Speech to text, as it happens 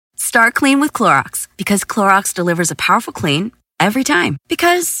Start clean with Clorox, because Clorox delivers a powerful clean every time.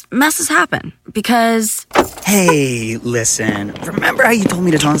 Because messes happen. Because... Hey, listen. Remember how you told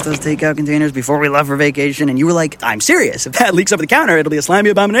me to toss those takeout containers before we left for vacation? And you were like, I'm serious. If that leaks over the counter, it'll be a slimy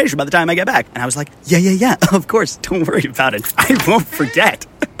abomination by the time I get back. And I was like, yeah, of course. Don't worry about it. I won't forget.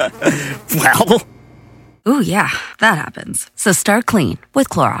 Well... Ooh, yeah, that happens. So start clean with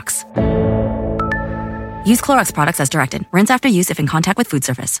Clorox. Use Clorox products as directed. Rinse after use if in contact with food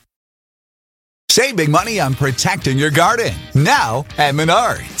surface. Save big money on protecting your garden. Now at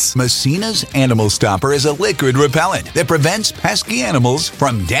Menards. Messina's Animal Stopper is a liquid repellent that prevents pesky animals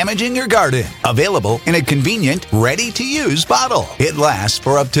from damaging your garden. Available in a convenient, ready-to-use bottle. It lasts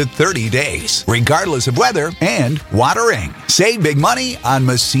for up to 30 days, regardless of weather and watering. Save big money on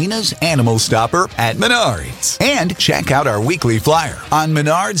Messina's Animal Stopper at Menards. And check out our weekly flyer on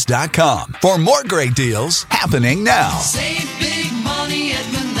Menards.com for more great deals happening now. Save big money at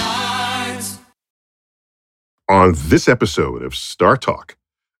Menards. On this episode of StarTalk,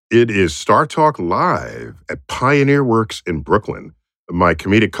 it is StarTalk Live at Pioneer Works in Brooklyn. My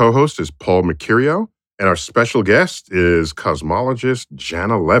comedic co-host is Paul Mercurio, and our special guest is cosmologist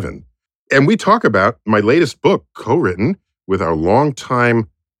Janna Levin. And we talk about my latest book, co-written with our longtime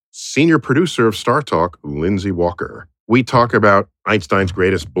senior producer of StarTalk, Lindsay Walker. We talk about Einstein's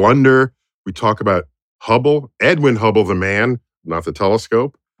greatest blunder. We talk about Hubble, Edwin Hubble, the man, not the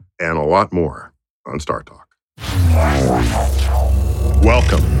telescope, and a lot more on StarTalk.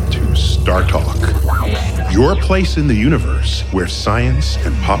 Welcome to StarTalk, your place in the universe where science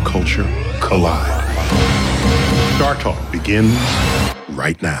and pop culture collide. StarTalk begins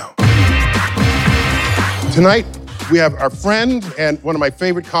right now. Tonight, we have our friend and one of my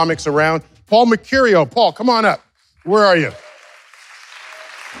favorite comics around, Paul Mercurio. Paul, come on up. Where are you?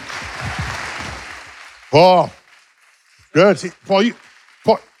 Paul. Good. See, Paul, you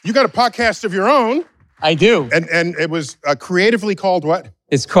got a podcast of your own. I do. And it was creatively called what?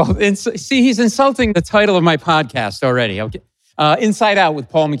 It's called, see, he's insulting the title of my podcast already. Okay. Inside Out with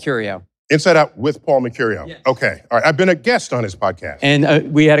Paul Mercurio. Inside Out with Paul Mercurio. Yes. Okay. All right. I've been a guest on his podcast.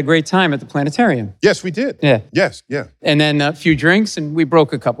 And we had a great time at the planetarium. Yes, we did. Yeah. Yes, yeah. And then a few drinks, and we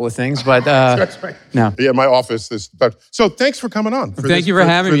broke a couple of things, but That's right. no. Yeah, my office. So thanks for coming on. Thank you for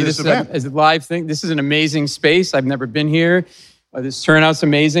having me. This This is a live thing. This is an amazing space. I've never been here. This turnout's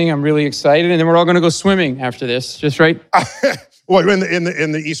amazing. I'm really excited. And then we're all going to go swimming after this, just right? Well, in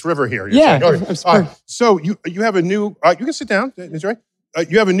the East River here. Yeah. Okay. So you have a new, you can sit down, that's right.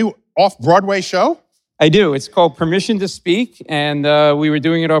 You have a new off-Broadway show? I do. It's called Permission to Speak. And we were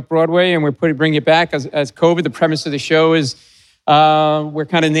doing it off-Broadway, and we're bringing it back as COVID. The premise of the show is we're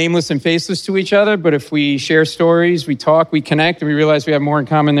kind of nameless and faceless to each other, but if we share stories, we talk, we connect, and we realize we have more in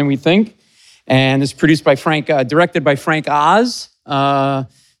common than we think. And it's produced by directed by Frank Oz.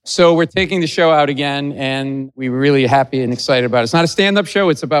 So we're taking the show out again, and we were really happy and excited about it. It's not a stand-up show.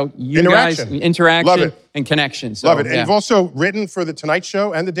 It's about you guys, interaction and connection. So, Love it. And you've also written for The Tonight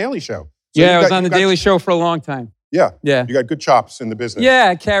Show and The Daily Show. So I was on The Daily Show for a long time. Yeah. Yeah. You got good chops in the business. Yeah,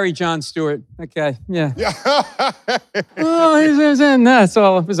 I carry Jon Stewart. That guy. Yeah. Yeah. No,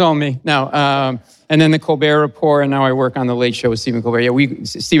 it was all me. No. And then the Colbert Report, and now I work on the Late Show with Stephen Colbert. Yeah,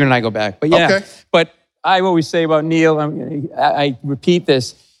 Stephen and I go back. But yeah. Okay. But I always say about Neil, I repeat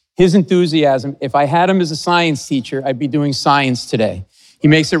this, his enthusiasm, if I had him as a science teacher, I'd be doing science today. He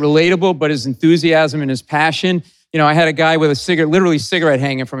makes it relatable, but his enthusiasm and his passion. You know, I had a guy with a cigarette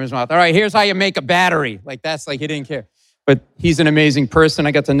hanging from his mouth. All right, here's how you make a battery. That's he didn't care. But he's an amazing person.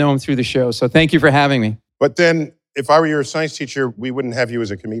 I got to know him through the show. So thank you for having me. But then, if I were your science teacher, we wouldn't have you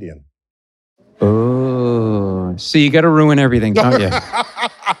as a comedian. Oh, see, you got to ruin everything, don't you?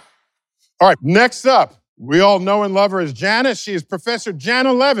 All right, next up, we all know and love her as Janna. She is Professor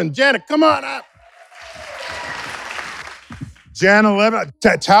Janna Levin. Janna, come on up. Janna Levin,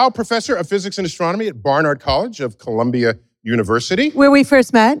 Tao Professor of Physics and Astronomy at Barnard College of Columbia University. Where we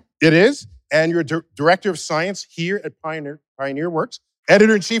first met. It is. And you're Director of Science here at Pioneer Works,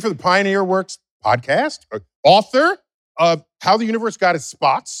 Editor-in-Chief of the Pioneer Works podcast, author of How the Universe Got Its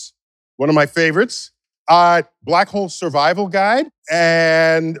Spots, one of my favorites, Black Hole Survival Guide,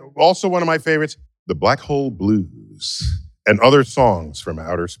 and also one of my favorites, The Black Hole Blues, and other songs from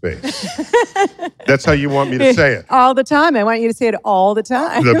outer space. That's how you want me to say it. All the time. I want you to say it all the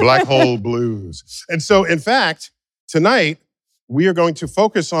time. The Black Hole Blues. And so, in fact, tonight, we are going to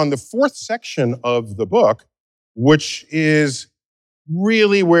focus on the fourth section of the book, which is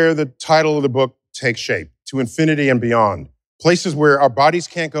really where the title of the book takes shape, To Infinity and Beyond. Places where our bodies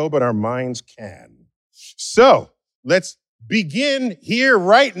can't go, but our minds can. So, let's begin here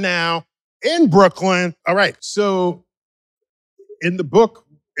right now in Brooklyn. All right, so in the book,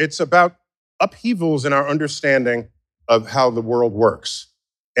 it's about upheavals in our understanding of how the world works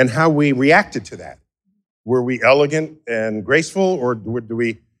and how we reacted to that. Were we elegant and graceful, or do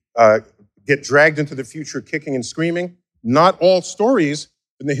we get dragged into the future kicking and screaming? Not all stories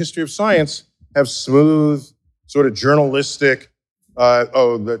in the history of science have smooth, sort of journalistic,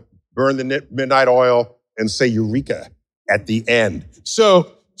 burn the midnight oil and say eureka at the end.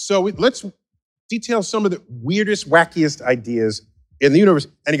 So let's detail some of the weirdest, wackiest ideas in the universe.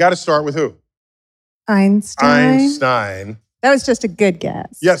 And you got to start with who? Einstein. That was just a good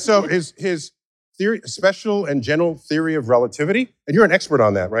guess. Yeah, so his theory, special and general theory of relativity, and you're an expert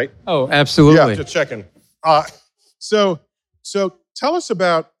on that, right? Oh, absolutely. Yeah, just checking. So tell us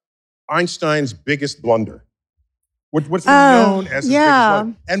about Einstein's biggest blunder. What's known as his biggest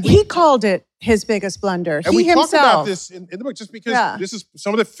blunder? And he called it his biggest blunder. And he we himself. talk about this in the book, just because this is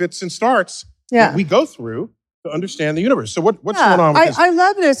some of the fits and starts that we go through to understand the universe. So what's going on with this? I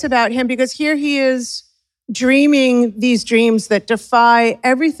love this about him because here he is dreaming these dreams that defy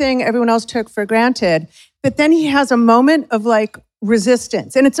everything everyone else took for granted. But then he has a moment of like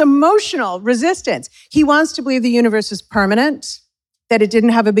resistance, and it's emotional resistance. He wants to believe the universe is permanent, that it didn't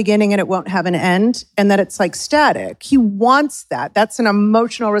have a beginning and it won't have an end, and that it's like static. He wants that. That's an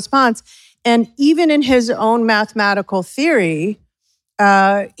emotional response. And even in his own mathematical theory,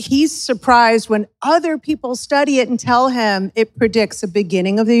 he's surprised when other people study it and tell him it predicts a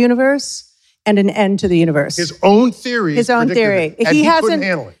beginning of the universe and an end to the universe. His own theory. His own theory. And he couldn't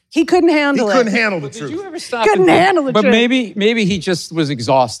handle it. He couldn't handle it. He couldn't handle the Did truth. you ever stop? Couldn't handle the But truth. maybe he just was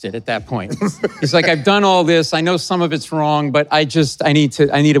exhausted at that point. He's like, I've done all this. I know some of it's wrong, but I need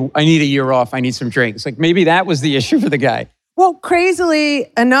a year off. I need some drinks. Like maybe that was the issue for the guy. Well,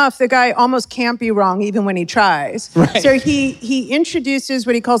 crazily enough, the guy almost can't be wrong even when he tries. Right. So he introduces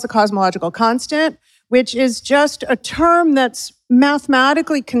what he calls the cosmological constant, which is just a term that's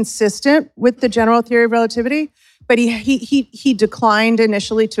mathematically consistent with the general theory of relativity. But he declined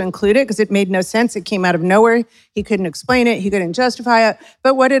initially to include it because it made no sense. It came out of nowhere. He couldn't explain it. He couldn't justify it.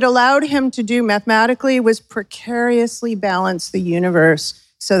 But what it allowed him to do mathematically was precariously balance the universe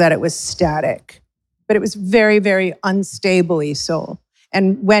so that it was static. But it was very, very unstably so.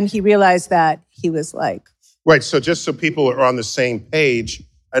 And when he realized that, he was like... Right, so just so people are on the same page,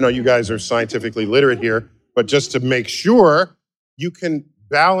 I know you guys are scientifically literate here, but just to make sure, you can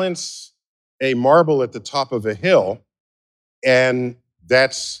balance a marble at the top of a hill, and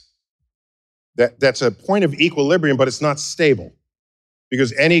that's a point of equilibrium, but it's not stable,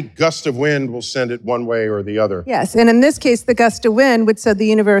 because any gust of wind will send it one way or the other. Yes, and in this case, the gust of wind would set the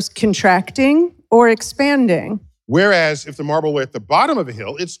universe contracting or expanding. Whereas if the marble were at the bottom of a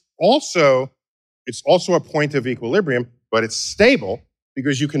hill, it's also a point of equilibrium, but it's stable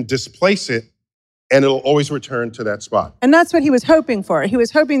because you can displace it and it'll always return to that spot. And that's what he was hoping for. He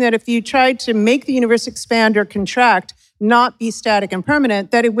was hoping that if you tried to make the universe expand or contract, not be static and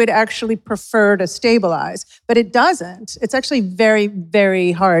permanent, that it would actually prefer to stabilize. But it doesn't. It's actually very,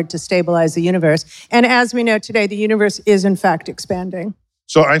 very hard to stabilize the universe. And as we know today, the universe is in fact expanding.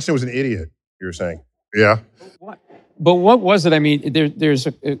 So Einstein was an idiot, you were saying? Yeah. But what was it? I mean, there's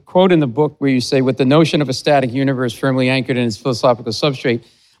a quote in the book where you say, with the notion of a static universe firmly anchored in its philosophical substrate,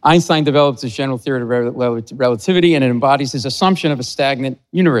 Einstein developed his general theory of relativity, and it embodies his assumption of a stagnant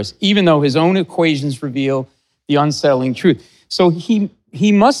universe, even though his own equations reveal the unsettling truth. So he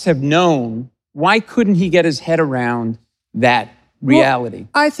must have known. Why couldn't he get his head around that reality?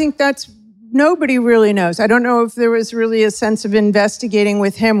 Well, I think nobody really knows. I don't know if there was really a sense of investigating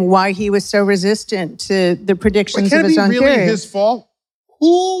with him why he was so resistant to the predictions of his own theory. Can it be really theory. his fault?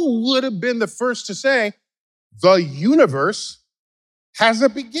 Who would have been the first to say the universe has a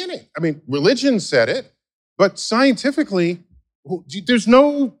beginning? I mean, religion said it, but scientifically, there's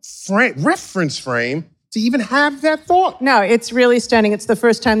no reference frame to even have that thought. No, it's really stunning. It's the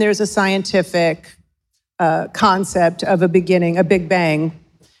first time there's a scientific concept of a beginning, a Big Bang.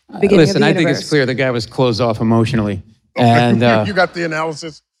 Listen, I think it's clear the guy was closed off emotionally. And you got the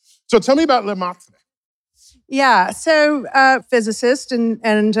analysis. So tell me about Levin. Yeah, so physicist,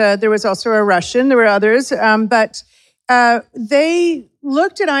 and there was also a Russian. There were others, but they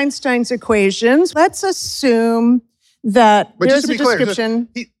looked at Einstein's equations. Let's assume that there's a description.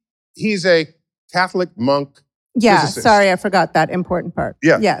 He's a Catholic monk. Yeah, physicist. Sorry, I forgot that important part.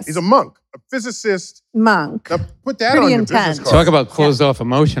 Yeah, yes, he's a monk, a physicist. Monk. Now put that Pretty on your intense. business card. talk about closed off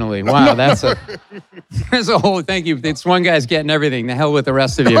emotionally. Wow, that's a whole. Thank you. It's one guy's getting everything. The hell with the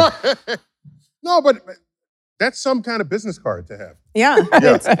rest of you. No, but that's some kind of business card to have.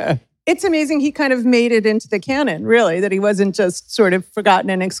 Yeah. It's amazing he kind of made it into the canon, really, that he wasn't just sort of forgotten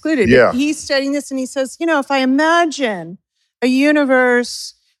and excluded. Yeah. He's studying this and he says, if I imagine a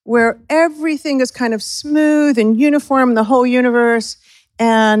universe where everything is kind of smooth and uniform in the whole universe.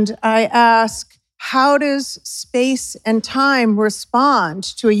 And I ask, how does space and time respond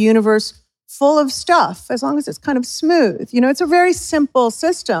to a universe full of stuff, as long as it's kind of smooth? You know, it's a very simple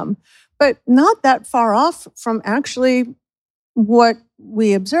system, but not that far off from actually what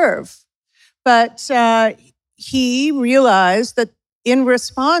we observe. But he realized that in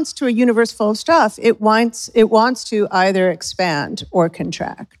response to a universe full of stuff, it wants to either expand or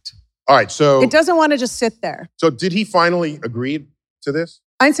contract. All right, so it doesn't want to just sit there. So did he finally agree to this?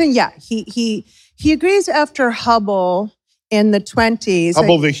 Einstein, yeah, he agrees after Hubble in the 20s.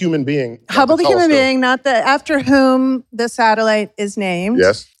 Hubble, the human being. Hubble, the human being, not the after whom the satellite is named.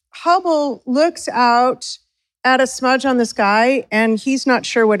 Yes. Hubble looks out at a smudge on the sky, and he's not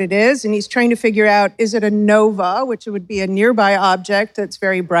sure what it is, and he's trying to figure out, is it a nova, which would be a nearby object that's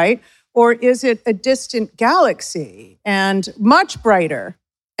very bright, or is it a distant galaxy and much brighter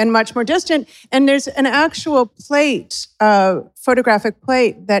and much more distant? And there's an actual plate, photographic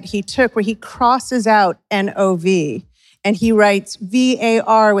plate that he took where he crosses out NOV, and he writes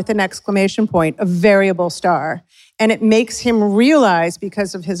VAR with an exclamation point, a variable star. And it makes him realize,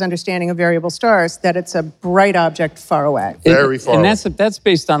 because of his understanding of variable stars, that it's a bright object far away. Very far away. And that's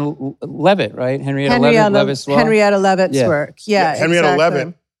based on Levitt, right? Henrietta Leavitt's law? Henrietta Leavitt's work. Yeah, Henrietta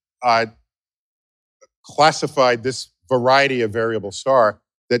exactly. Leavitt classified this variety of variable star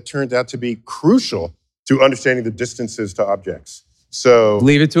that turned out to be crucial to understanding the distances to objects. So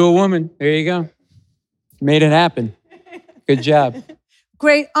leave it to a woman. There you go. Made it happen. Good job.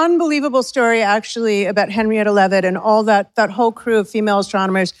 Great, unbelievable story, actually, about Henrietta Leavitt and all that whole crew of female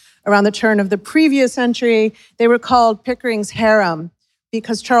astronomers around the turn of the previous century. They were called Pickering's harem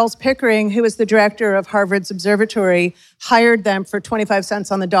because Charles Pickering, who was the director of Harvard's observatory, hired them for 25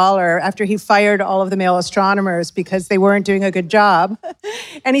 cents on the dollar after he fired all of the male astronomers because they weren't doing a good job.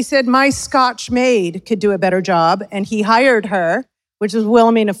 And he said, my Scotch maid could do a better job. And he hired her, which is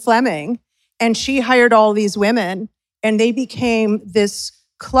Wilhelmina Fleming, and she hired all these women. And they became this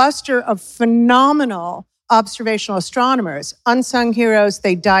cluster of phenomenal observational astronomers, unsung heroes.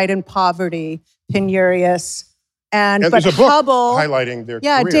 They died in poverty, penurious. But there's a book Hubble, highlighting their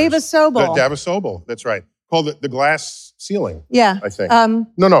careers. Davis Sobel. Davis Sobel, that's right. Called The Glass Ceiling, yeah, I think.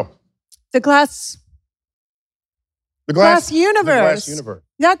 No. The Glass Universe. The Glass Universe.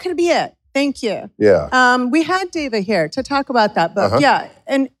 That could be it. Thank you. Yeah. We had David here to talk about that book. Uh-huh. Yeah,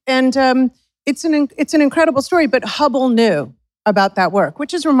 and it's an incredible story, but Hubble knew about that work,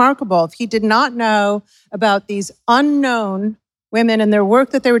 which is remarkable. If he did not know about these unknown women and their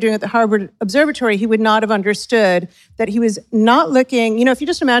work that they were doing at the Harvard Observatory, he would not have understood that he was not looking, if you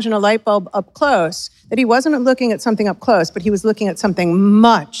just imagine a light bulb up close, that he wasn't looking at something up close, but he was looking at something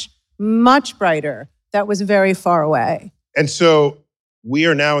much, much brighter that was very far away. And so we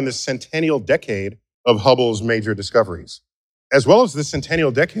are now in the centennial decade of Hubble's major discoveries, as well as the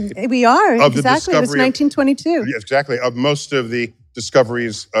centennial decade. We are, of exactly. It was 1922. Exactly, of most of the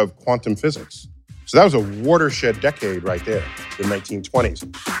discoveries of quantum physics. So that was a watershed decade right there, the 1920s.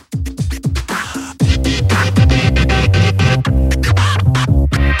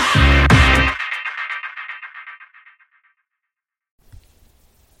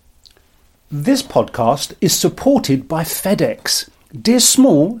 This podcast is supported by FedEx. Dear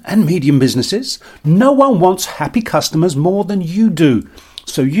small and medium businesses, no one wants happy customers more than you do.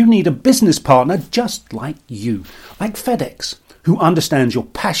 So you need a business partner just like you, like FedEx, who understands your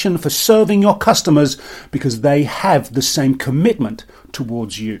passion for serving your customers because they have the same commitment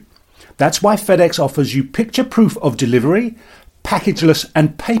towards you. That's why FedEx offers you picture proof of delivery, packageless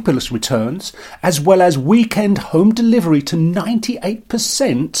and paperless returns, as well as weekend home delivery to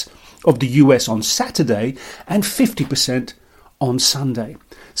 98% of the US on Saturday and 50% on Sunday.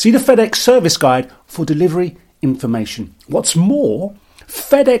 See the FedEx service guide for delivery information. What's more,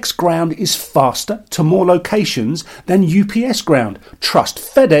 FedEx Ground is faster to more locations than UPS Ground. Trust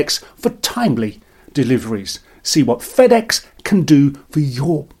FedEx for timely deliveries. See what FedEx can do for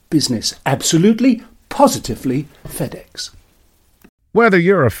your business. Absolutely, positively FedEx. Whether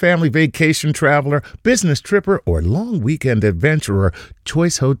you're a family vacation traveler, business tripper, or long weekend adventurer,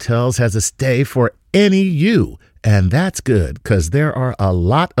 Choice Hotels has a stay for any you. And that's good, because there are a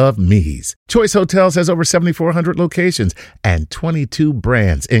lot of me's. Choice Hotels has over 7,400 locations and 22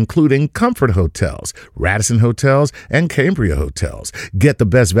 brands, including Comfort Hotels, Radisson Hotels, and Cambria Hotels. Get the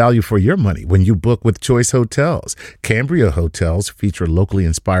best value for your money when you book with Choice Hotels. Cambria Hotels feature locally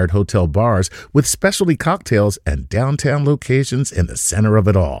inspired hotel bars with specialty cocktails and downtown locations in the center of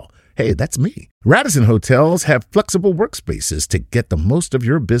it all. Hey, that's me. Radisson Hotels have flexible workspaces to get the most of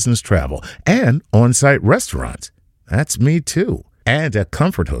your business travel and on-site restaurants. That's me too. And at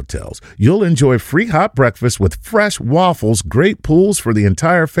Comfort Hotels, you'll enjoy free hot breakfast with fresh waffles, great pools for the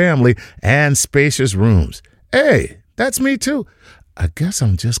entire family, and spacious rooms. Hey, that's me too. I guess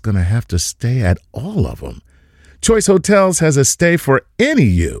I'm just going to have to stay at all of them. Choice Hotels has a stay for any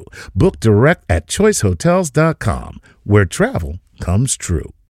you. Book direct at choicehotels.com, where travel comes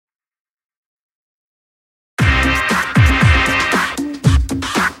true.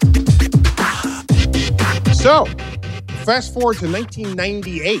 So, fast forward to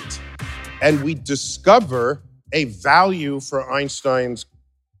 1998, and we discover a value for Einstein's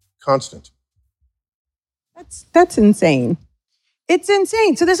constant. That's insane. It's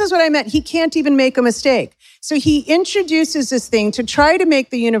insane. So this is what I meant. He can't even make a mistake. So he introduces this thing to try to make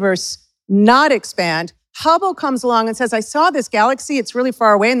the universe not expand. Hubble comes along and says, I saw this galaxy. It's really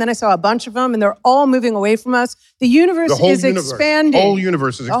far away. And then I saw a bunch of them, and they're all moving away from us. The universe is expanding. The whole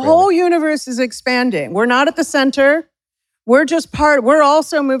universe is expanding. The whole universe is expanding. We're not at the center. We're just part. We're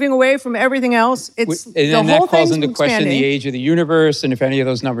also moving away from everything else. It's and the then whole that calls thing's into question expanding. the age of the universe and if any of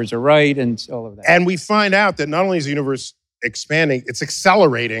those numbers are right and all of that. And we find out that not only is the universe expanding, it's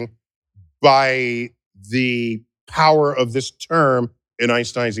accelerating by the power of this term in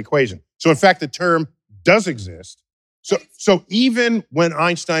Einstein's equation. So in fact, the term does exist. So even when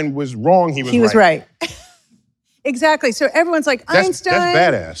Einstein was wrong, he was right. Exactly. So everyone's like, Einstein.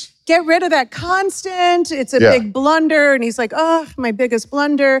 That's badass. Get rid of that constant. It's a big blunder. And he's like, oh, my biggest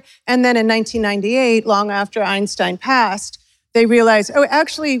blunder. And then in 1998, long after Einstein passed, they realized, oh,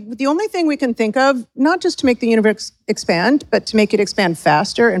 actually, the only thing we can think of, not just to make the universe expand, but to make it expand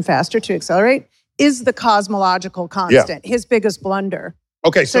faster and faster to accelerate, is the cosmological constant, his biggest blunder.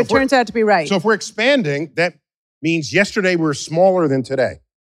 Okay, so it turns out to be right. So if we're expanding, that means yesterday we're smaller than today.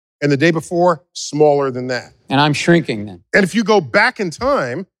 And the day before, smaller than that. And I'm shrinking then. And if you go back in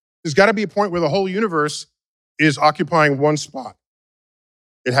time, there's got to be a point where the whole universe is occupying one spot.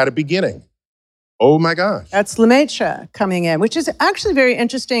 It had a beginning. Oh my gosh. That's Lemaitre coming in, which is actually very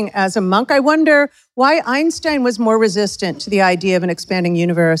interesting as a monk. I wonder why Einstein was more resistant to the idea of an expanding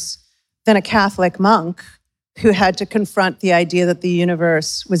universe than a Catholic monk who had to confront the idea that the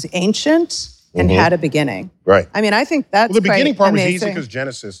universe was ancient and had a beginning. Right. I mean, I think that's the beginning part amazing. was easy because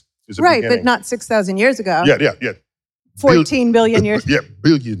Genesis is a right, beginning. but not 6,000 years ago. Yeah. 14 billion years. Yeah,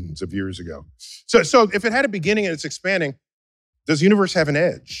 billions of years ago. So if it had a beginning and it's expanding, does the universe have an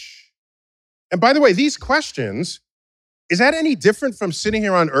edge? And by the way, these questions, is that any different from sitting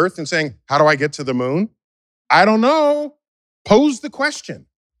here on Earth and saying, how do I get to the moon? I don't know. Pose the question.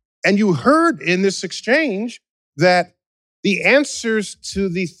 And you heard in this exchange that the answers to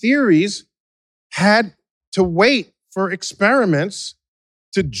the theories had to wait for experiments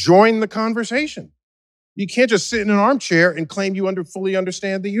to join the conversation. You can't just sit in an armchair and claim you fully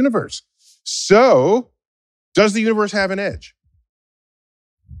understand the universe. So, does the universe have an edge?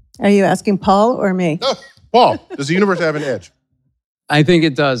 Are you asking Paul or me? No, Paul, does the universe have an edge? I think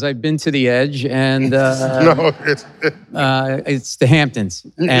it does. I've been to the edge, and No, it's the Hamptons.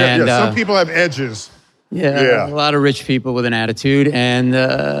 And some people have edges. Yeah, a lot of rich people with an attitude, and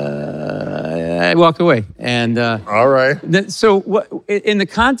I walk away. And all right. So, in the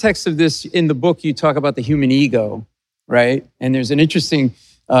context of this, in the book, you talk about the human ego, right? And there's an interesting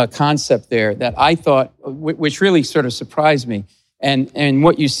concept there that I thought, which really sort of surprised me. And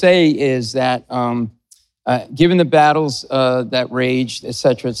what you say is that given the battles that raged, et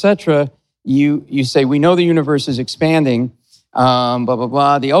cetera, you say, we know the universe is expanding, blah, blah,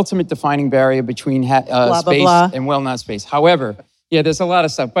 blah. The ultimate defining barrier between space blah, blah. and not space. However, there's a lot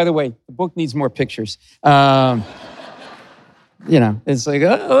of stuff. By the way, the book needs more pictures. It's like,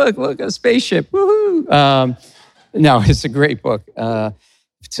 oh, look, a spaceship, woohoo. No, it's a great book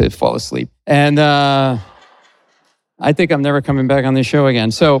to fall asleep. And I think I'm never coming back on this show again.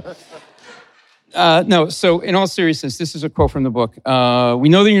 So, so in all seriousness, this is a quote from the book. We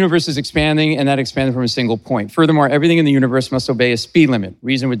know the universe is expanding, and that expanded from a single point. Furthermore, everything in the universe must obey a speed limit.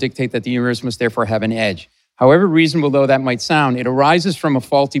 Reason would dictate that the universe must therefore have an edge. However reasonable though that might sound, it arises from a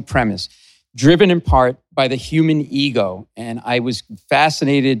faulty premise, driven in part by the human ego. And I was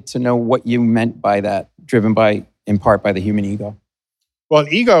fascinated to know what you meant by that, driven in part by the human ego. Well,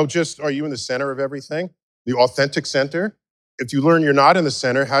 ego, are you in the center of everything? The authentic center? If you learn you're not in the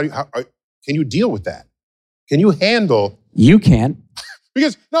center, how can you deal with that? Can you handle? You can't.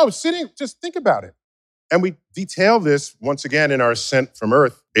 Because, just think about it. And we detail this once again in our ascent from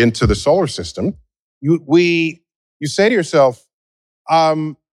Earth into the solar system. You say to yourself,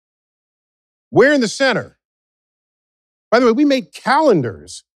 we're in the center. By the way, we made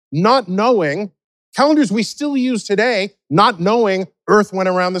calendars calendars we still use today, not knowing Earth went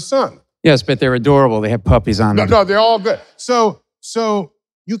around the sun. Yes, but they're adorable. They have puppies on them. No, they're all good. So So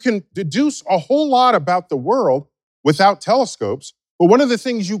you can deduce a whole lot about the world without telescopes, but one of the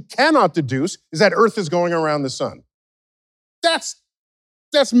things you cannot deduce is that Earth is going around the sun. That's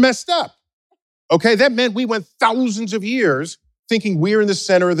messed up. Okay, that meant we went thousands of years thinking we're in the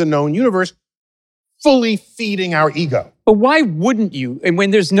center of the known universe, fully feeding our ego. But why wouldn't you? And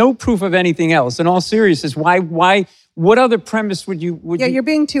when there's no proof of anything else, in all seriousness, why, what other premise would you? You're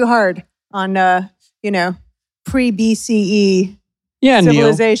being too hard on, pre-BCE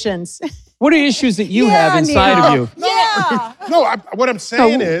civilizations. Neil. What are issues that you have inside of you? What I'm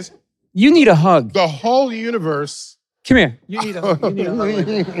saying is... You need a hug. The whole universe... Come here. You need a hug.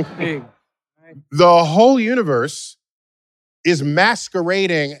 The whole universe is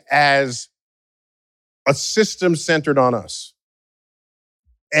masquerading as a system centered on us.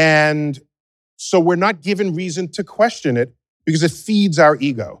 And so we're not given reason to question it because it feeds our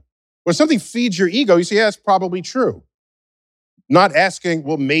ego. When something feeds your ego, you say, yeah, it's probably true. Not asking,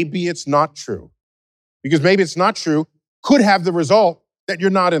 well, maybe it's not true. Because maybe it's not true could have the result that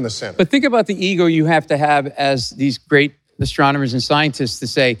you're not in the center. But think about the ego you have to have as these great astronomers and scientists to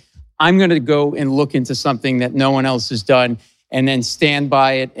say, I'm going to go and look into something that no one else has done and then stand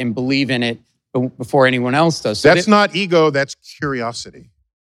by it and believe in it before anyone else does. So that's not ego, that's curiosity.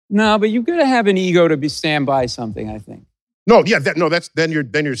 No, but you've got to have an ego to stand by something, I think. No, yeah, then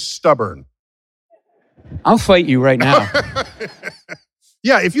you're stubborn. I'll fight you right now.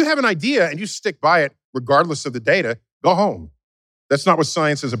 Yeah, if you have an idea and you stick by it, regardless of the data, go home. That's not what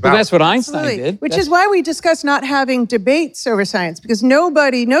science is about. Well, that's what Einstein did. Which is why we discuss not having debates over science, because no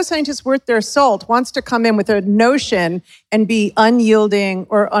scientist worth their salt wants to come in with a notion and be unyielding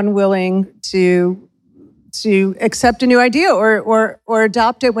or unwilling to accept a new idea or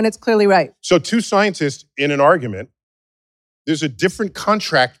adopt it when it's clearly right. So two scientists in an argument, there's a different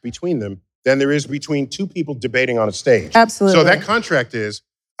contract between them than there is between two people debating on a stage. Absolutely. So that contract is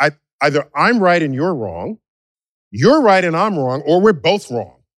either I'm right and you're wrong, you're right and I'm wrong, or we're both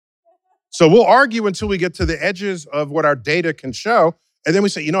wrong. So we'll argue until we get to the edges of what our data can show, and then we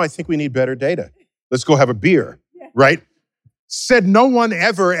say, I think we need better data. Let's go have a beer, right? Said no one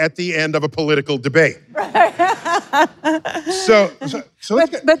ever at the end of a political debate. But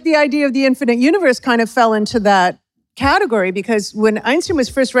the idea of the infinite universe kind of fell into that category because when Einstein was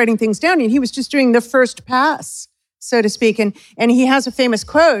first writing things down, he was just doing the first pass, so to speak. And he has a famous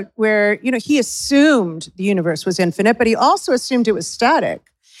quote where, he assumed the universe was infinite, but he also assumed it was static.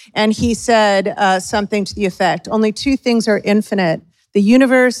 And he said something to the effect, only two things are infinite, the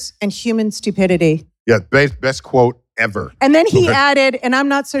universe and human stupidity. Yeah, best quote ever. And then he added, and I'm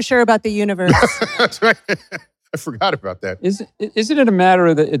not so sure about the universe. That's right. I forgot about that. Isn't it a matter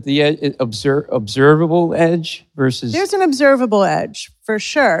of the observable edge versus... There's an observable edge, for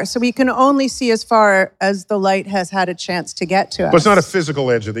sure. So we can only see as far as the light has had a chance to get to us. But it's not a physical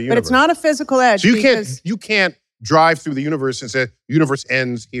edge of the universe. But it's not a physical edge. So you can't drive through the universe and say, universe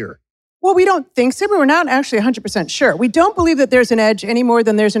ends here. Well, we don't think so, but we're not actually 100% sure. We don't believe that there's an edge any more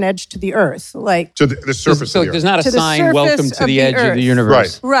than there's an edge to the Earth. To the surface of the Earth. There's not a sign, welcome to the edge of the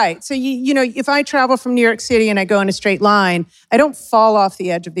universe. Right. So, if I travel from New York City and I go in a straight line, I don't fall off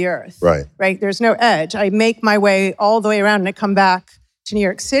the edge of the Earth. Right. There's no edge. I make my way all the way around and I come back to New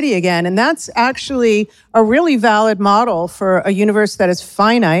York City again. And that's actually a really valid model for a universe that is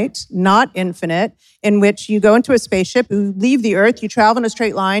finite, not infinite, in which you go into a spaceship, you leave the Earth, you travel in a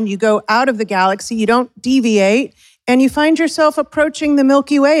straight line, you go out of the galaxy, you don't deviate, and you find yourself approaching the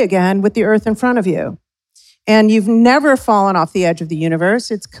Milky Way again with the Earth in front of you. And you've never fallen off the edge of the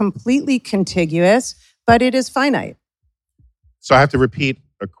universe. It's completely contiguous, but it is finite. So I have to repeat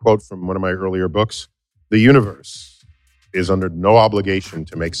a quote from one of my earlier books. The universe is under no obligation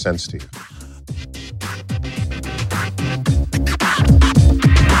to make sense to you.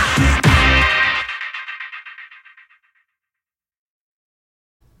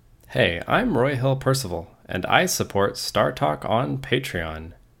 Hey, I'm Roy Hill Percival, and I support StarTalk on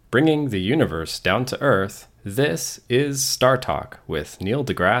Patreon. Bringing the universe down to Earth, this is StarTalk with Neil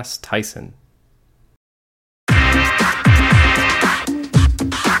deGrasse Tyson.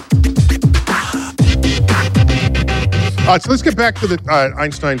 So let's get back to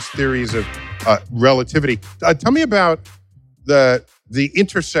Einstein's theories of relativity. Tell me about the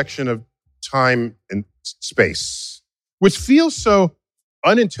intersection of time and space, which feels so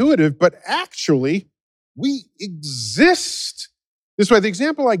unintuitive, but actually we exist. This way, the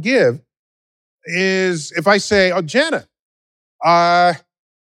example I give is if I say, Janna, I'll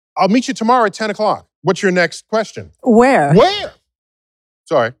meet you tomorrow at 10 o'clock. What's your next question? Where?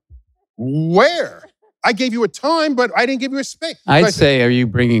 Sorry. Where? I gave you a time, but I didn't give you a space. I'd say, are you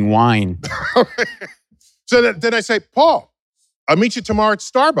bringing wine? So then I say, Paul, I'll meet you tomorrow at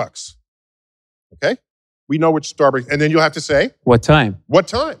Starbucks. Okay? We know which Starbucks. And then you'll have to say, What time? what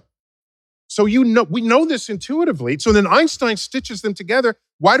time? So we know this intuitively. So then Einstein stitches them together.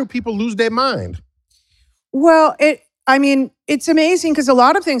 Why do people lose their mind? Well, it's amazing because a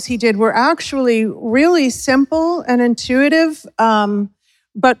lot of things he did were actually really simple and intuitive,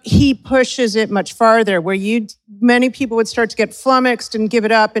 but he pushes it much farther, where many people would start to get flummoxed and give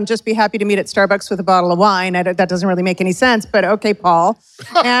it up and just be happy to meet at Starbucks with a bottle of wine. That doesn't really make any sense, but okay, Paul.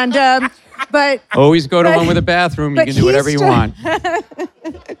 And but always go to one with a bathroom. You can do whatever you want.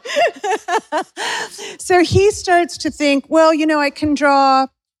 So he starts to think, well, I can draw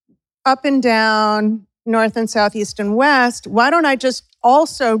up and down, north and south, east and west. Why don't I just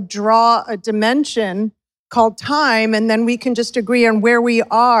also draw a dimension called time, and then we can just agree on where we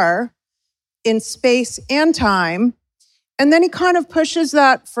are in space and time. And then he kind of pushes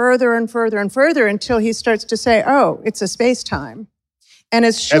that further and further and further until he starts to say, oh, it's a space-time. And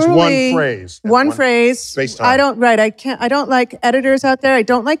it's surely one phrase. One phrase. Space-time. I don't like editors out there. I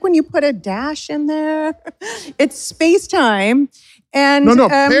don't like when you put a dash in there. It's space-time. And No,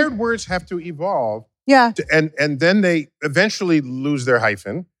 paired words have to evolve. Yeah. And then they eventually lose their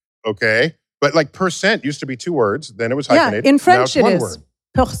hyphen, okay? But like percent used to be 2 words, then it was hyphenated. Yeah, in French now it's it 1 is. word.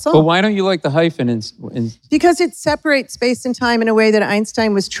 Percent. But why don't you like the hyphen? Because it separates space and time in a way that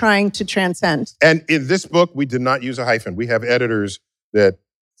Einstein was trying to transcend. And in this book, we did not use a hyphen. We have editors that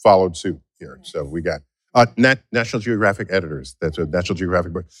followed suit here. So we got National Geographic editors. That's a National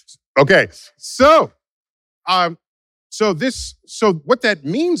Geographic book. Okay, so what that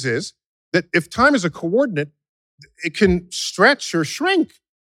means is that if time is a coordinate, it can stretch or shrink.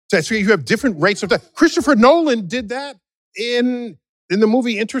 So you have different rates of time. Christopher Nolan did that in the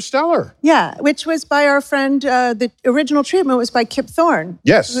movie Interstellar. Yeah, which was by our friend, the original treatment was by Kip Thorne.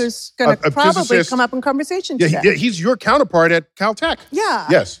 Yes. Who's going to probably physicist. come up in conversation Yeah, today. he's your counterpart at Caltech. Yeah.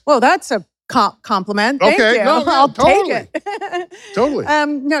 Yes. Well, that's a compliment. Thank Okay, you. no, yeah, I'll totally. take it. Totally.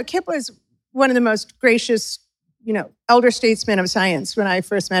 No, Kip was one of the most gracious, elder statesmen of science when I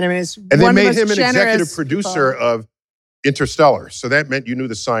first met him. And they made him an executive producer of Interstellar. So that meant you knew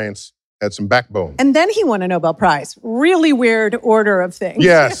the science had some backbone. And then he won a Nobel Prize. Really weird order of things.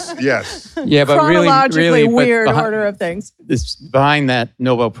 Yes. Yeah, but chronologically weird behind, order of things. Behind that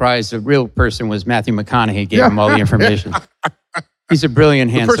Nobel Prize, the real person was Matthew McConaughey. Gave him all the information. He's a brilliant,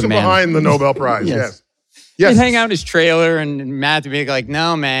 The handsome person man. behind the Nobel Prize, yes. He'd hang out in his trailer, and Matthew would be like,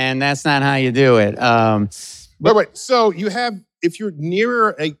 "No, man, that's not how you do it." Wait. So you have, if you're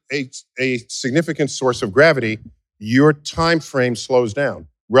nearer a significant source of gravity, your time frame slows down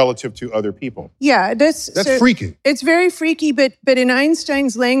relative to other people. Yeah, that's freaky. It's very freaky, but in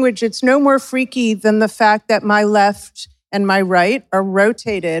Einstein's language, it's no more freaky than the fact that my left and my right are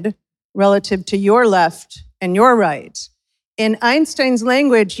rotated relative to your left and your right. In Einstein's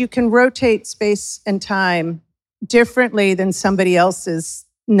language, you can rotate space and time differently than somebody else's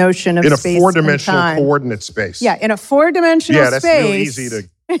notion of space and time. In a 4-dimensional coordinate space. Yeah, in a 4-dimensional space. Yeah, that's real easy to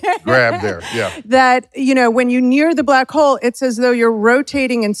grab there. Yeah. That, when you near the black hole, it's as though you're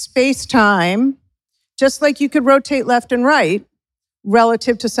rotating in space-time, just like you could rotate left and right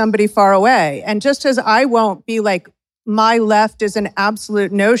relative to somebody far away. And just as I won't be like, my left is an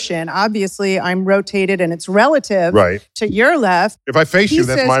absolute notion, obviously I'm rotated and it's relative to your left. If I face you,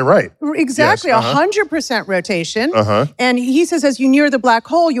 that's my right. Exactly, yes, 100% rotation. And he says as you near the black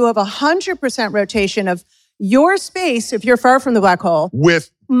hole, you have 100% rotation of your space, if you're far from the black hole,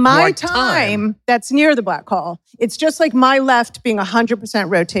 with my time that's near the black hole. It's just like my left being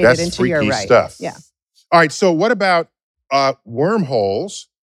 100% rotated that's into your right. Stuff. Yeah. All right, so what about wormholes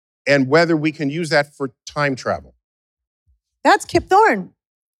and whether we can use that for time travel? That's Kip Thorne.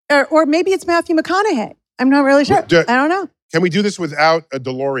 Or maybe it's Matthew McConaughey. I'm not really sure. I don't know. Can we do this without a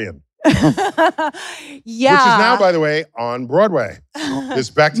DeLorean? Yeah. Which is now, by the way, on Broadway.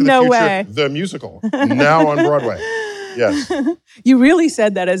 This Back to the Future, way. the musical, now on Broadway. Yes. You really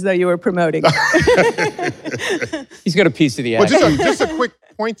said that as though you were promoting. He's got a piece of the act. Well, just a quick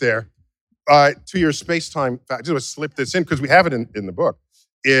point there to your space-time fact. Just slip this in because we have it in the book.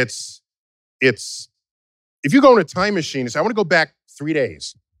 It's if you go in a time machine, it's I want to go back 3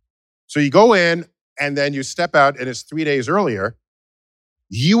 days. So you go in and then you step out and it's 3 days earlier.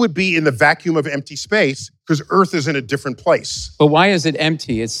 You would be in the vacuum of empty space because Earth is in a different place. But why is it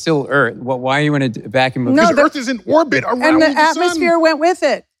empty? It's still Earth. Why are you in a vacuum of Because Earth is in orbit around and the sun. atmosphere went with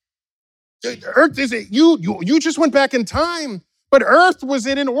it. Earth is you just went back in time, but Earth was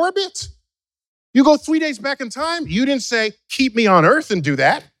in an orbit. You go 3 days back in time. You didn't say, keep me on Earth and do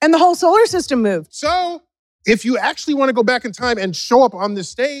that. And the whole solar system moved. So if you actually want to go back in time and show up on this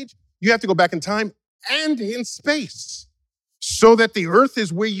stage, you have to go back in time and in space. so that the Earth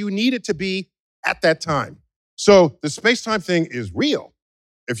is where you need it to be at that time. So the space-time thing is real.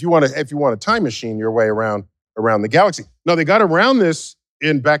 If you want a time machine your way around the galaxy. Now, they got around this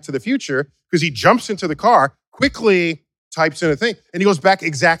in Back to the Future because he jumps into the car, quickly types in a thing, and he goes back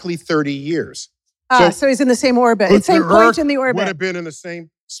exactly 30 years. So he's in the same orbit. It's same point in the orbit. Would have been in the same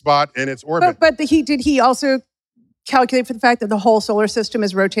spot in its orbit. But did he also calculate for the fact that the whole solar system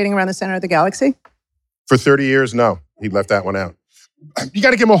is rotating around the center of the galaxy? For 30 years, no. He left that one out. You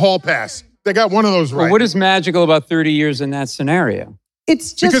got to give him a hall pass. They got one of those right. Well, what is magical about 30 years in that scenario?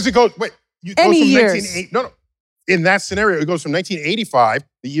 It's just because it goes, any years. In that scenario, it goes from 1985,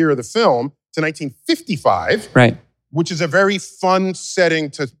 the year of the film, to 1955. Right. Which is a very fun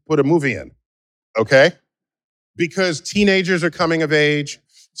setting to put a movie in. Okay? Because teenagers are coming of age.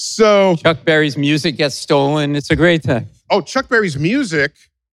 So Chuck Berry's music gets stolen. It's a great thing. Oh, Chuck Berry's music.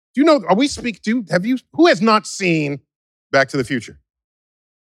 Do you know, who has not seen Back to the Future?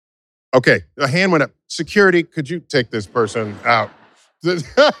 Okay, a hand went up. Security, could you take this person out?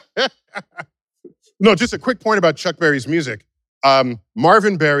 No, just a quick point about Chuck Berry's music.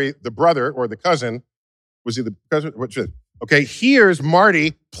 Marvin Berry, the brother or the cousin, was he the cousin? Okay, here's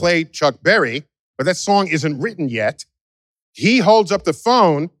Marty play Chuck Berry, but that song isn't written yet. He holds up the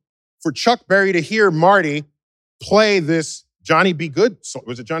phone for Chuck Berry to hear Marty play this Johnny B. Good song.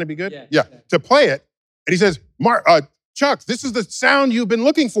 Was it Johnny B. Good? Yeah. To play it. And he says, Chuck, this is the sound you've been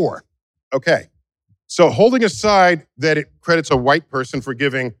looking for. Okay. So holding aside that it credits a white person for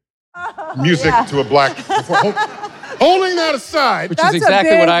giving music to a black... Holding that aside... Which is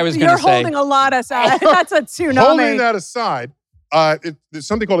exactly what I was going to say. You're holding a lot aside. That's a tsunami. Holding that aside, there's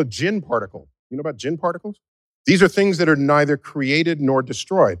something called a gin particle. You know about gin particles? These are things that are neither created nor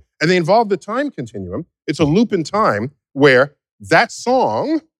destroyed. And they involve the time continuum. It's a loop in time where that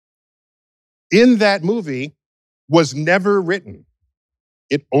song in that movie was never written.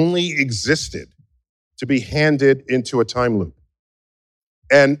 It only existed to be handed into a time loop.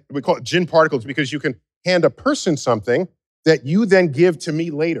 And we call it gin particles because you can hand a person something that you then give to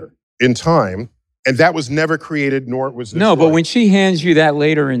me later in time, and that was never created nor was destroyed. No, but when she hands you that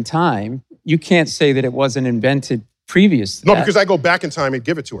later in time, you can't say that it wasn't invented previous to that. No, because I go back in time and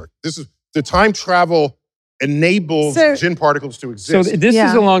give it to her. This is the time travel enables gin particles to exist. So this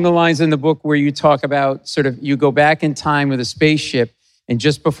is along the lines in the book where you talk about sort of you go back in time with a spaceship, and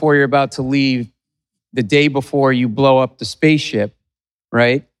just before you're about to leave, the day before you blow up the spaceship,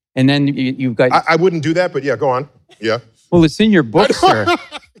 right? And then you've got... I wouldn't do that, but yeah, go on. Yeah. Well, it's in your book, sir.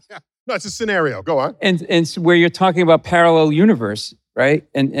 Yeah. No, it's a scenario. Go on. And where you're talking about parallel universe, right?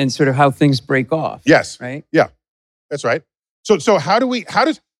 And sort of how things break off. Yes. Right? Yeah. That's right. So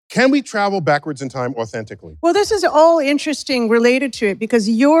can we travel backwards in time authentically? Well, this is all interesting related to it because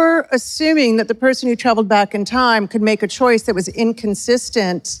you're assuming that the person who traveled back in time could make a choice that was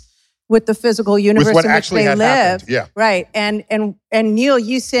inconsistent with the physical universe in which they live. Yeah. Right. And Neil,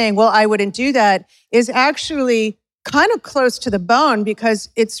 you saying, well, I wouldn't do that is actually kind of close to the bone because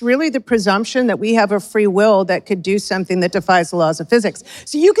it's really the presumption that we have a free will that could do something that defies the laws of physics.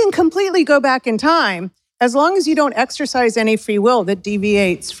 So you can completely go back in time as long as you don't exercise any free will that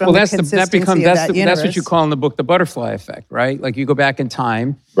deviates from the consistency of that universe. That's what you call in the book the butterfly effect, right? Like you go back in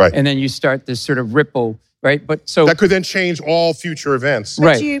time, right, and then you start this sort of ripple, right? But so that could then change all future events,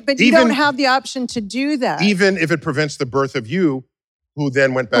 right? But you don't have the option to do that, even if it prevents the birth of you, who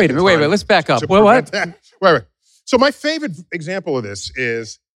then went back. Wait a minute. Let's back up. Well, what? Wait. So my favorite example of this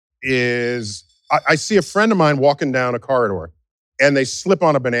is I see a friend of mine walking down a corridor, and they slip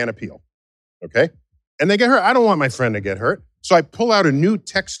on a banana peel. Okay. And they get hurt. I don't want my friend to get hurt. So I pull out a new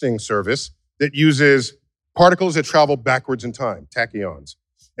texting service that uses particles that travel backwards in time, tachyons.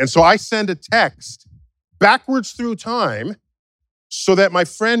 And so I send a text backwards through time so that my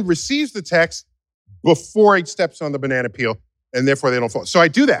friend receives the text before he steps on the banana peel, and therefore they don't fall. So I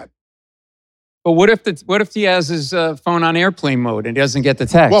do that. But what if he has his phone on airplane mode and he doesn't get the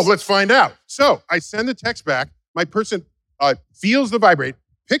text? Well, let's find out. So I send the text back. My person feels the vibrate,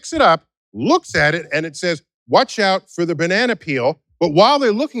 picks it up, looks at it, and it says, watch out for the banana peel. But while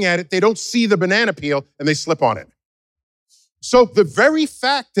they're looking at it, they don't see the banana peel and they slip on it. So the very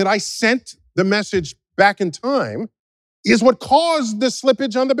fact that I sent the message back in time is what caused the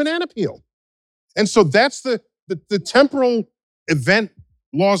slippage on the banana peel. And so that's the temporal event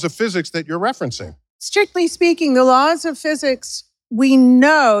laws of physics that you're referencing. Strictly speaking, the laws of physics, we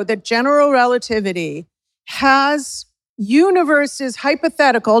know that general relativity has universes,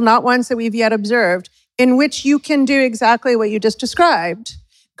 hypothetical, not ones that we've yet observed, in which you can do exactly what you just described.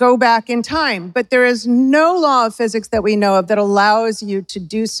 go back in time. But there is no law of physics that we know of that allows you to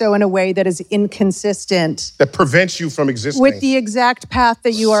do so in a way that is inconsistent. That prevents you from existing. With the exact path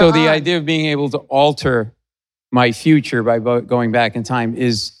that you are on. So the idea of being able to alter my future by going back in time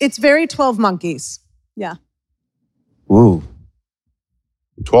is... It's very 12 Monkeys. Yeah. Ooh.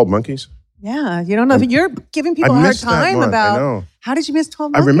 12 Monkeys? Yeah, you don't know. You're giving people a hard time about... How did you miss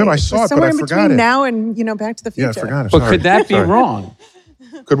 12 Monkeys? I remember I saw it, but I forgot it. Somewhere in between now and, Back to the Future. Yeah, I forgot it. But could that be wrong?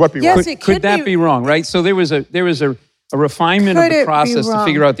 Could what be wrong? Yes, it could that be wrong, right? So there was a refinement of the process to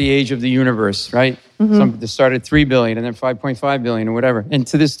figure out the age of the universe, right? Mm-hmm. They started at 3 billion and then 5.5 billion or whatever. And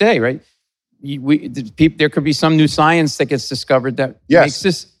to this day, right, there could be some new science that gets discovered that makes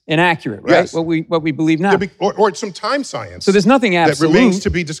this inaccurate, right? Yes. What we believe now. Or some time science. So there's nothing absolute. That remains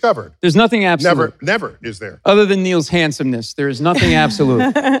to be discovered. There's nothing absolute. Never is there. Other than Neil's handsomeness, there is nothing absolute.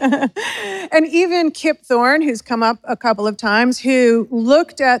 And even Kip Thorne, who's come up a couple of times, who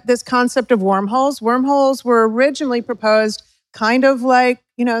looked at this concept of wormholes. Wormholes were originally proposed kind of like,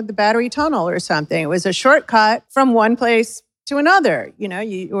 the battery tunnel or something. It was a shortcut from one place to another. You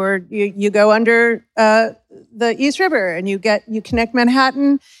go under the East River and you connect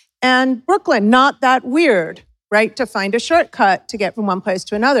Manhattan and Brooklyn. Not that weird, right? To find a shortcut to get from one place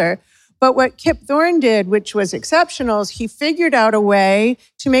to another. But what Kip Thorne did, which was exceptional, is he figured out a way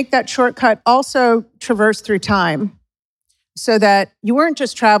to make that shortcut also traverse through time, so that you weren't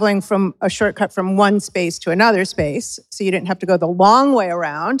just traveling from a shortcut from one space to another space, so you didn't have to go the long way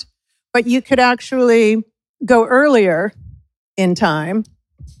around, but you could actually go earlier in time.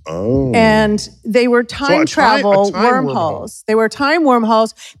 Oh. And they were time travel wormholes. They were time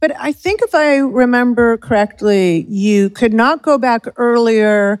wormholes. But I think if I remember correctly, you could not go back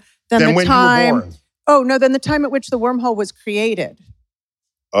earlier than the time. You were born. Oh, no, than the time at which the wormhole was created.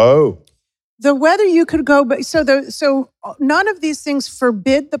 Oh. Whether you could go, so none of these things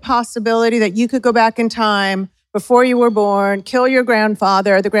forbid the possibility that you could go back in time before you were born, kill your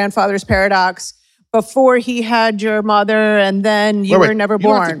grandfather, the grandfather's paradox, before he had your mother, and then you were never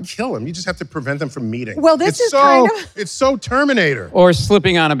born. You don't have to kill him. You just have to prevent them from meeting. Well, it's so Terminator. Or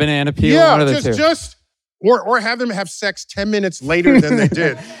slipping on a banana peel. Yeah, one of the two. Or have them have sex 10 minutes later than they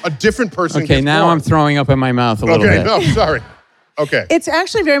did. A different person. Okay, now I'm throwing up in my mouth a little bit. Okay, no, sorry. Okay. It's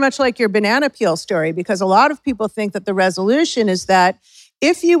actually very much like your banana peel story, because a lot of people think that the resolution is that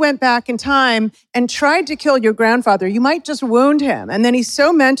if you went back in time and tried to kill your grandfather, you might just wound him. And then he's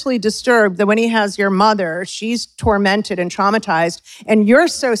so mentally disturbed that when he has your mother, she's tormented and traumatized, and you're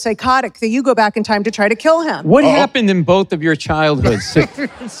so psychotic that you go back in time to try to kill him. What happened in both of your childhoods?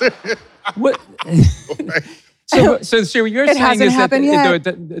 What? So what you're saying is that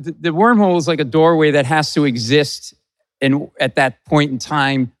the wormhole is like a doorway that has to exist at that point in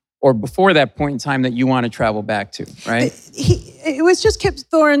time, or before that point in time, that you want to travel back to, right? It was just Kip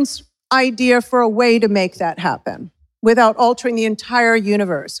Thorne's idea for a way to make that happen without altering the entire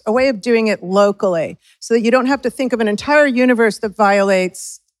universe, a way of doing it locally, so that you don't have to think of an entire universe that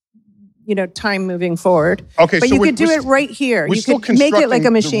violates time moving forward. Okay, but so you could do it right here. You could make it like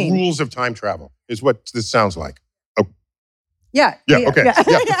a machine. The rules of time travel is what this sounds like. Oh. Yeah. Okay.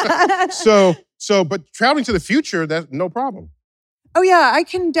 Yeah. So, but traveling to the future, that's no problem. Oh yeah, I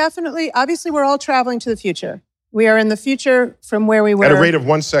can definitely. Obviously, we're all traveling to the future. We are in the future from where we were. At a rate of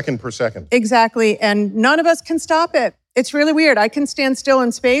 1 second per second. Exactly, and none of us can stop it. It's really weird. I can stand still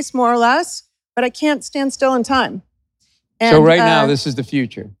in space, more or less, but I can't stand still in time. And, so right now, this is the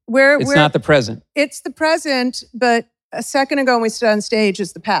future. It's not the present. It's the present, but a second ago when we stood on stage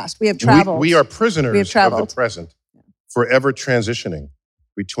is the past. We have traveled. We are prisoners of the present, forever transitioning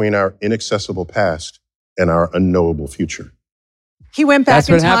between our inaccessible past and our unknowable future. He went back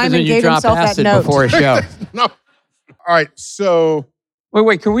in time and gave himself that note. Before a show. No. All right, so...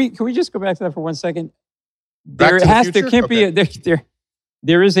 Wait, can we just go back to that for 1 second? There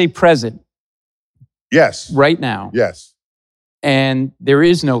is a present. Yes. Right now. Yes. And there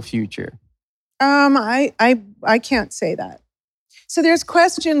is no future. I can't say that. So there's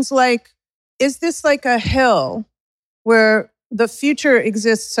questions like, is this like a hill where the future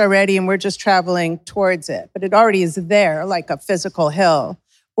exists already and we're just traveling towards it, but it already is there, like a physical hill?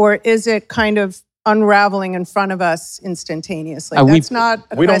 Or is it kind of unraveling in front of us instantaneously? That's not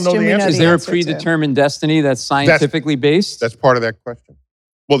a question we don't know the answer. Is there a predetermined destiny that's scientifically based? That's part of that question.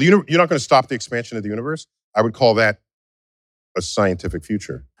 Well, you're not going to stop the expansion of the universe. I would call that a scientific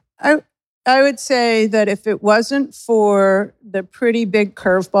future. I would say that if it wasn't for the pretty big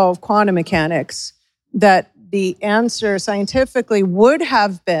curveball of quantum mechanics, that the answer scientifically would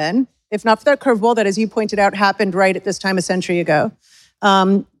have been, if not for that curveball that, as you pointed out, happened right at this time a century ago,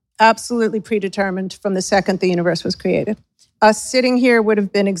 absolutely predetermined from the second the universe was created. us sitting here would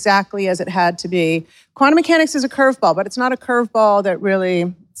have been exactly as it had to be. Quantum mechanics is a curveball, but it's not a curveball that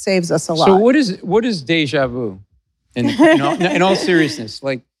really saves us a lot. So what is deja vu? In all seriousness,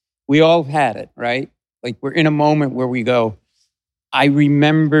 like we all had it, right? Like we're in a moment where we go, I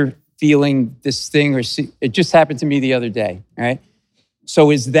remember feeling this thing, or it just happened to me the other day, right?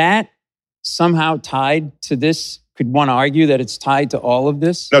 So is that somehow tied to this? Could one argue that it's tied to all of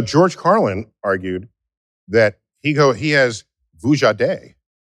this? Now, George Carlin argued that he has vujade,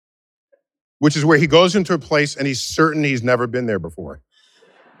 which is where he goes into a place and he's certain he's never been there before.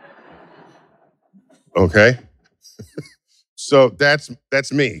 Okay? So that's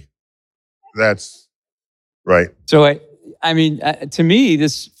me. That's right. So I mean, to me,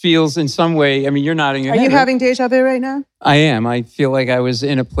 this feels in some way, I mean, you're nodding your head. Are you having deja vu right now? I am. I feel like I was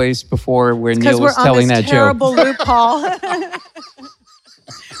in a place before where Neil was we're telling on that this terrible joke. loop, Paul.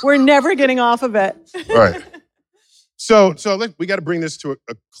 We're never getting off of it. Right. So we got to bring this to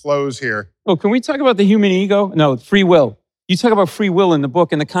a close here. Oh, can we talk about the human ego? No, free will. You talk about free will in the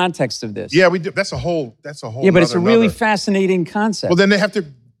book in the context of this. Yeah, we do. That's a whole. Yeah, but it's a really fascinating concept. Well, then they have to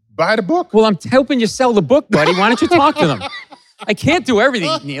buy the book. Well, I'm helping you sell the book, buddy. Why don't you talk to them? I can't do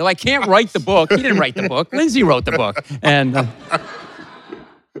everything, Neil. I can't write the book. He didn't write the book. Lindsay wrote the book. And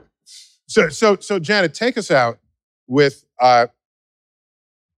So, Janna, take us out with.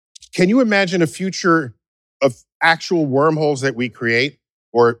 Can you imagine a future of actual wormholes that we create,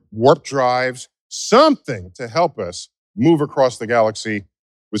 or warp drives, something to help us move across the galaxy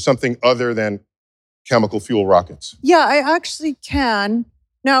with something other than chemical fuel rockets? Yeah, I actually can.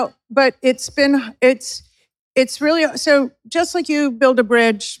 Now, but it's really, so just like you build a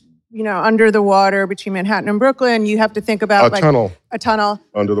bridge, under the water between Manhattan and Brooklyn, you have to think about a tunnel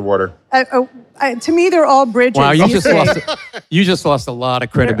under the water. To me, they're all bridges. Wow, you just lost a lot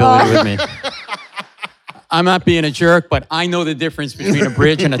of credibility with me. I'm not being a jerk, but I know the difference between a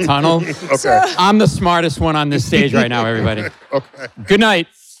bridge and a tunnel. Okay. I'm the smartest one on this stage right now, everybody. Okay. Good night.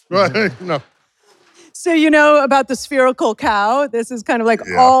 No. So you know about the spherical cow. This is kind of like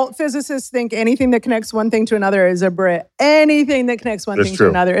all physicists think anything that connects one thing to another is a bridge. Anything that connects one thing to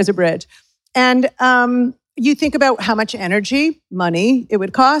another is a bridge. And you think about how much energy, money it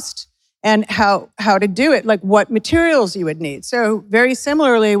would cost, and how to do it, like what materials you would need. So very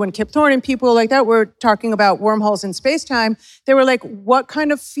similarly, when Kip Thorne and people like that were talking about wormholes in space-time, they were like, what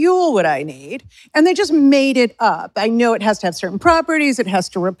kind of fuel would I need? And they just made it up. I know it has to have certain properties, it has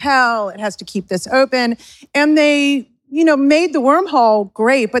to repel, it has to keep this open. And they, made the wormhole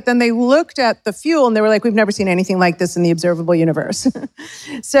great, but then they looked at the fuel and they were like, we've never seen anything like this in the observable universe.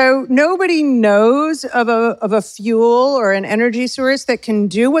 So nobody knows of a fuel or an energy source that can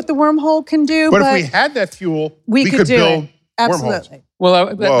do what the wormhole can do. But if we had that fuel, we could do build it. Absolutely. wormholes.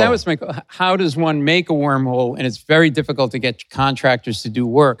 Well, that was how does one make a wormhole? And it's very difficult to get contractors to do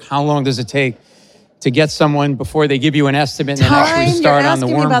work. How long does it take to get someone before they give you an estimate and then actually start on the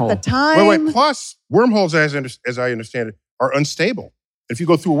wormhole? About the time. Wait. Plus, wormholes, as I understand it, are unstable. If you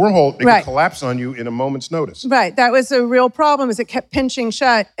go through a wormhole, it can collapse on you in a moment's notice. Right. That was a real problem, is it kept pinching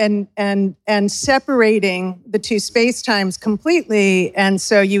shut and separating the two space-times completely. And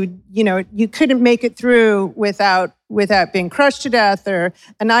so you couldn't make it through without being crushed to death or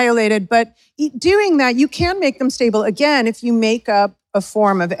annihilated. But doing that, you can make them stable again if you make up a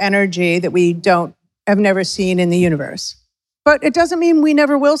form of energy that we have never seen in the universe. But it doesn't mean we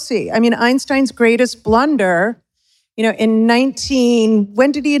never will see. I mean, Einstein's greatest blunder, in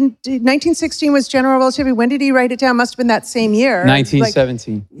 1916 was general relativity. When did he write it down? Must have been that same year.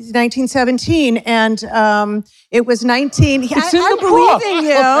 1917. 1917. And it was 19... It's in the book. Believing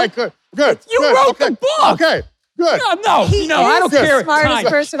you. Okay, good. You wrote the book. Okay, good. No, I don't care. The smartest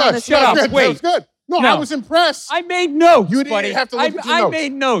person on the Shut up. Good. Wait. That was good. No, I was impressed. I made notes, You didn't buddy. have to look at your I notes.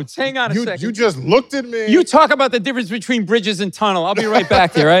 made notes. Hang on a second. You just looked at me. You talk about the difference between bridges and tunnel. I'll be right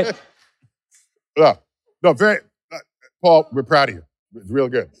back there, right? No, very... Paul, we're proud of you. It's real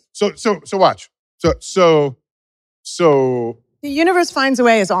good. So watch. So the universe finds a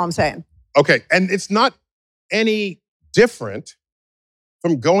way, is all I'm saying. Okay, and it's not any different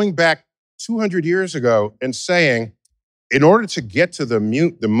from going back 200 years ago and saying, in order to get to the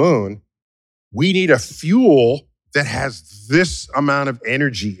moon, we need a fuel that has this amount of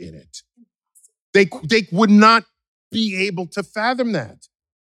energy in it. They would not be able to fathom that.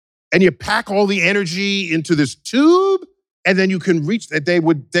 And you pack all the energy into this tube, and then you can reach that. They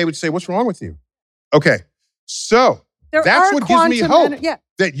would say, what's wrong with you? Okay, so that's what gives me hope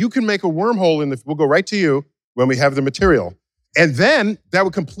that you can make a wormhole we'll go right to you when we have the material. And then that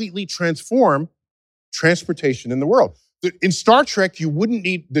would completely transform transportation in the world. In Star Trek, you wouldn't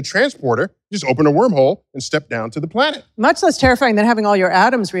need the transporter. Just open a wormhole and step down to the planet. Much less terrifying than having all your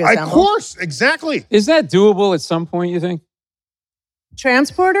atoms reassembled. Of course, exactly. Is that doable at some point, you think?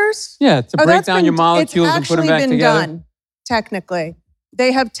 Transporters? Yeah, to break down your molecules and put them back together. It's actually been done, technically.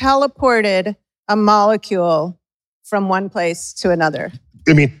 They have teleported a molecule from one place to another.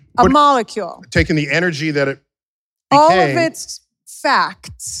 I mean, a molecule. Taking the energy that it became. All of its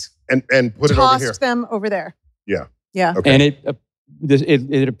facts. And put it over here. Tossed them over there. Yeah. Yeah. Okay. And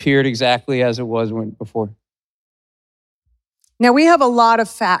it appeared exactly as it was before. Now, we have a lot of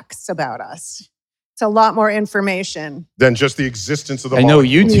facts about us. It's a lot more information. Than just the existence of the I molecule. know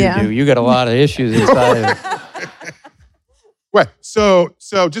you two do. You got a lot of issues inside of it. Right. So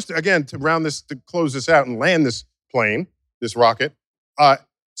just again, to close this out and land this plane, this rocket.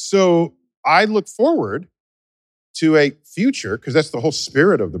 So I look forward to a future, because that's the whole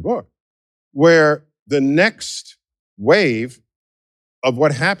spirit of the book, where the next wave of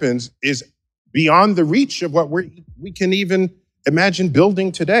what happens is beyond the reach of what we can even imagine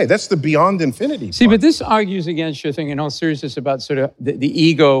building today. That's the beyond infinity. See, but this argues against your thing in all seriousness about sort of the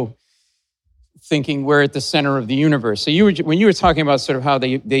ego thinking we're at the center of the universe. So when you were talking about sort of how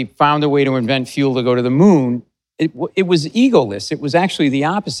they found a way to invent fuel to go to the moon, it was egoless. It was actually the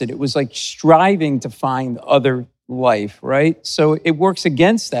opposite. It was like striving to find other life, right? So it works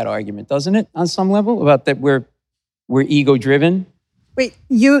against that argument, doesn't it, on some level, about that we're ego-driven? Wait,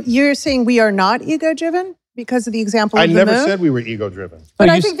 you're saying we are not ego-driven because of the example of the moon? I never said we were ego-driven. But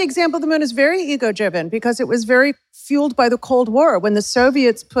I think the example of the moon is very ego-driven because it was very fueled by the Cold War. When the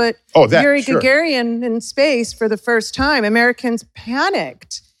Soviets put Yuri Gagarin in space for the first time, Americans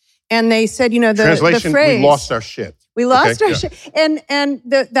panicked. And they said, Translation, the phrase, we lost our shit. We lost our shit. And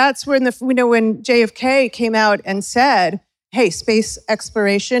that's when when JFK came out and said, hey, space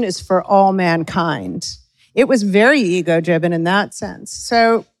exploration is for all mankind. It was very ego-driven in that sense.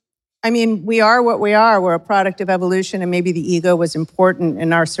 So, I mean, we are what we are. We're a product of evolution, and maybe the ego was important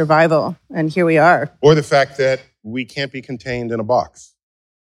in our survival, and here we are. Or the fact that we can't be contained in a box.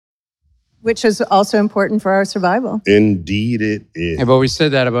 Which is also important for our survival. Indeed it is. I've always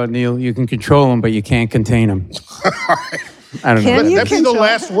said that about Neil. You can control him, but you can't contain him. I don't know. That'd be the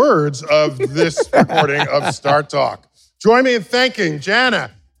last words of this recording of StarTalk. Join me in thanking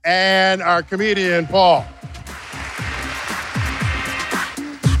Janna and our comedian, Paul.